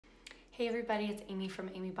Hey everybody, it's Amy from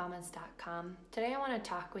amybaumans.com. Today I want to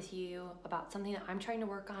talk with you about something that I'm trying to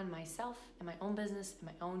work on myself in my own business, in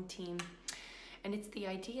my own team. And it's the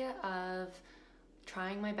idea of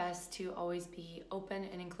trying my best to always be open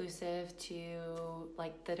and inclusive to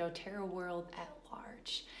like the doTERRA world at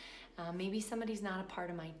large. Maybe somebody's not a part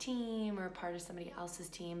of my team or a part of somebody else's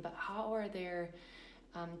team, but how are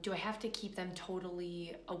do I have to keep them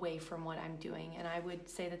totally away from what I'm doing? And I would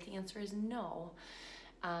say that the answer is no.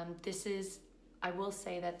 I will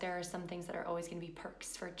say that there are some things that are always going to be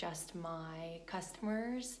perks for just my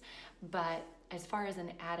customers, but as far as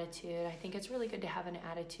an attitude, I think it's really good to have an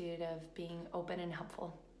attitude of being open and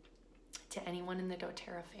helpful to anyone in the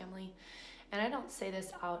doTERRA family. And I don't say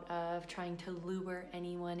this out of trying to lure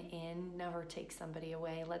anyone in, never take somebody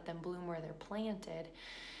away, let them bloom where they're planted.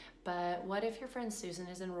 But what if your friend Susan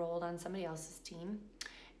is enrolled on somebody else's team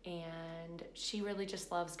and she really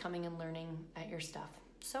just loves coming and learning at your stuff?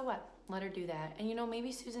 So what? Let her do that. And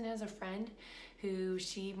maybe Susan has a friend who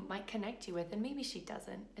she might connect you with, and maybe she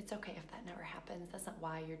doesn't. It's okay if that never happens. That's not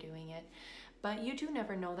why you're doing it. But you do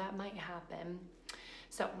never know, that might happen.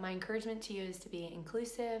 So my encouragement to you is to be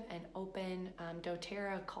inclusive and open.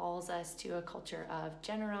 doTERRA calls us to a culture of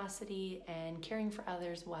generosity and caring for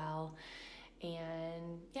others well,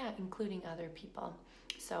 and including other people.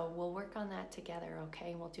 So we'll work on that together,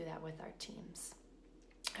 okay? We'll do that with our teams.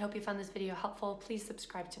 I hope you found this video helpful. Please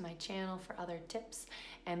subscribe to my channel for other tips,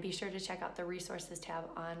 and be sure to check out the resources tab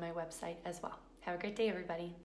on my website as well. Have a great day, everybody.